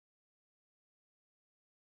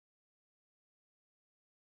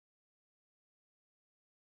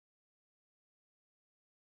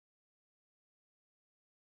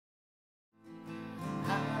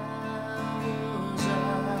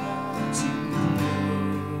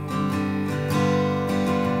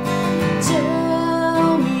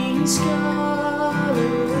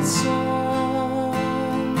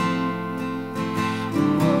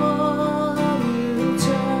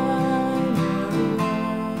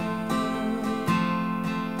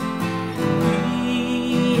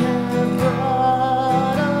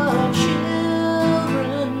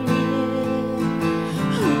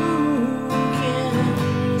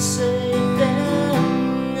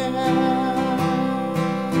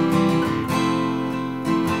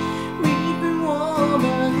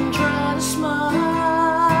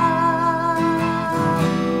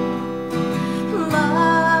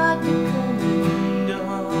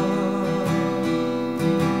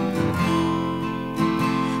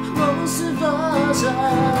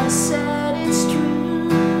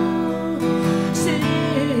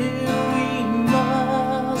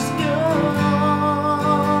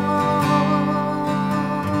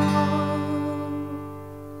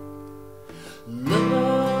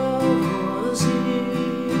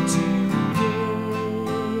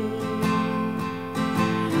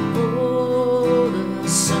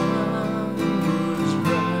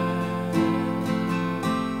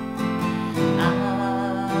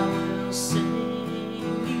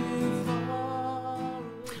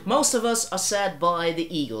Most of Us are said by the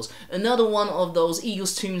Eagles. Another one of those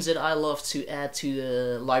Eagles tunes that I love to add to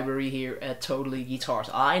the library here at Totally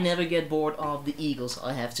Guitars. I never get bored of the Eagles,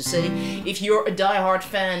 I have to say. If you're a diehard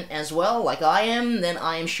fan as well, like I am, then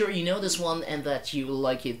I am sure you know this one and that you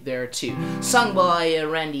like it there too. Sung by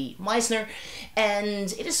Randy Meisner,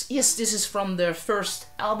 and it is, yes, this is from their first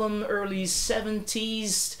album, early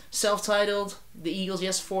 70s, self-titled, The Eagles,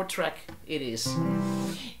 yes, 4-track it is.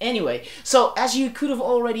 Anyway, so as you could have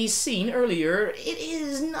already seen earlier, it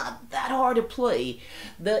is not that hard to play.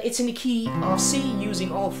 It's in the key of C,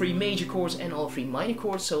 using all 3 major chords and all 3 minor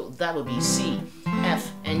chords, so that would be C,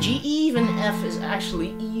 F, and G. Even F is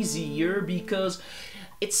actually easier because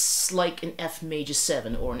it's like an F major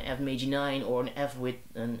 7 or an F major 9 or an F with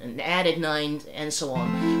an added 9 and so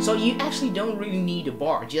on. So you actually don't really need a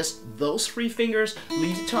bar, just those 3 fingers,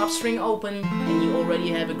 leave the top string open and you already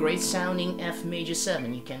have a great sounding F major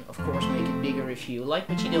 7. You can of course make it bigger if you like,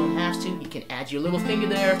 but you don't have to. You can add your little finger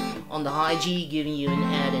there on the high G, giving you an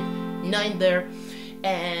added 9 there.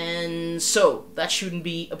 And so that shouldn't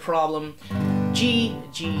be a problem. G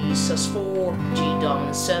sus4, G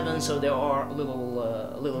dominant 7, so there are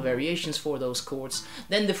little variations for those chords.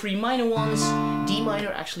 Then the 3 minor ones, D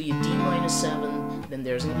minor, actually a D minor 7, then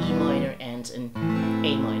there's an E minor and an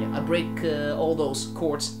A minor. I break all those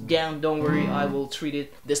chords down, don't worry, I will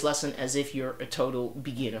treat this lesson as if you're a total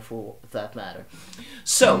beginner for that matter.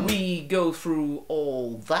 So we go through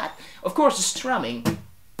all that. Of course the strumming.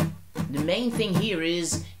 The main thing here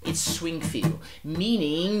is its swing feel,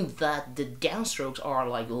 meaning that the downstrokes are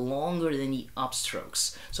like longer than the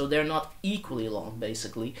upstrokes, so they're not equally long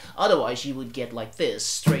basically. Otherwise you would get like this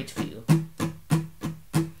straight feel.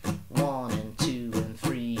 1 and 2 and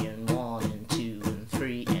 3 and 1 and 2 and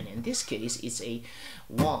 3, and in this case it's a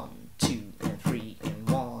 1, 2 and 3 and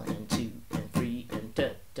 1 and 2 and 3 and da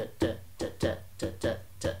da da da da da da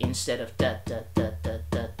da, instead of da da da da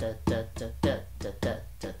da da da da da da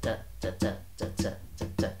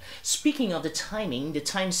da. Speaking of the timing, the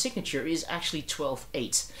time signature is actually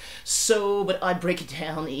 12/8. So, but I break it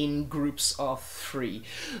down in groups of 3.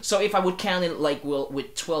 So if I would count it like, well,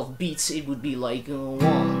 with 12 beats, it would be like 1,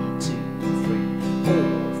 2, 3,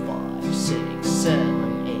 4, 5, 6,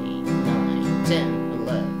 7, 8, 9, 10,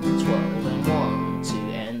 11, 12, and 1, 2,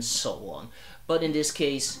 and so on. But in this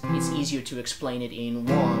case, it's easier to explain it in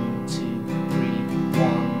 1, 2, 3,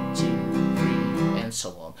 1, 2, 3, and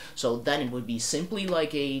so on. So then it would be simply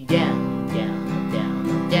like a down, down,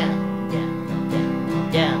 down, down,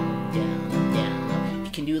 down, down, down, down, down. If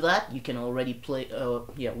you can do that, you can already play,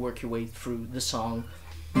 work your way through the song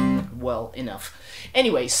well enough.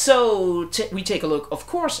 Anyway, so we take a look, of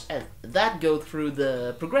course, at that, go through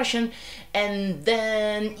the progression, and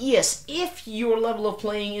then, yes, if your level of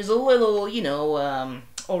playing is a little, you know,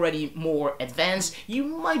 already more advanced, you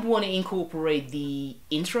might want to incorporate the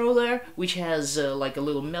intro there, which has like a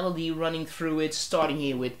little melody running through it, starting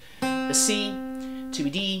here with a C, to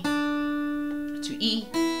D, to E,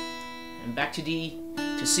 and back to D,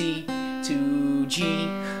 to C, to G,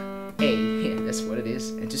 A, yeah, that's what it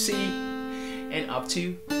is, and to C, and up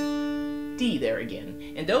to D there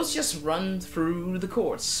again. And those just run through the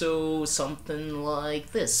chords, so something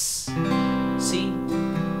like this. C,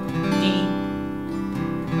 D,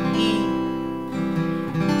 E,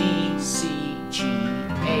 D, C, G,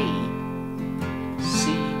 A,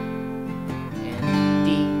 C, and D.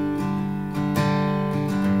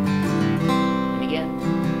 And again.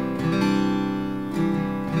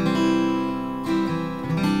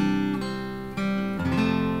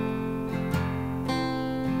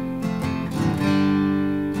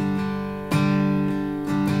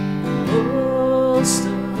 Most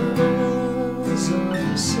of us are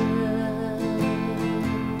the same.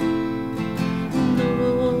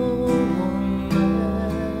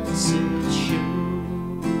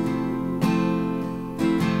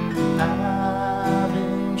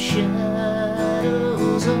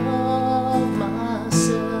 Shadows of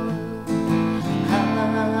myself, how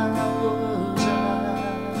was I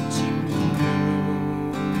to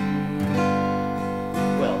know?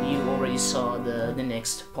 Well, you already saw the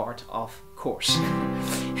next part, of course.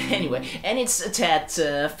 Anyway, and it's a tad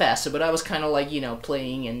faster, but I was kind of like, you know,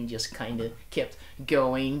 playing and just kind of kept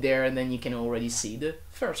going there, and then you can already see the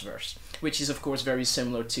first verse, which is of course very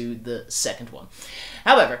similar to the second one.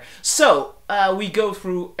 However, so we go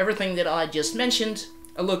through everything that I just mentioned,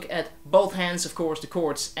 a look at both hands, of course, the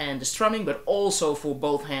chords and the strumming, but also for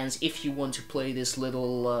both hands if you want to play this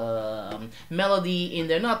little melody in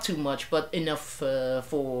there, not too much, but enough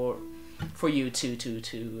for for you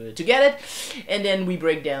to get it, and then we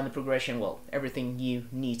break down the progression. Well, everything you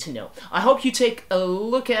need to know. I hope you take a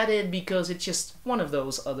look at it, because it's just one of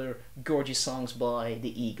those other gorgeous songs by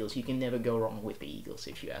the Eagles. You can never go wrong with the Eagles,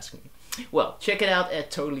 if you ask me. Well, check it out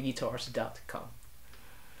at totallyguitars.com.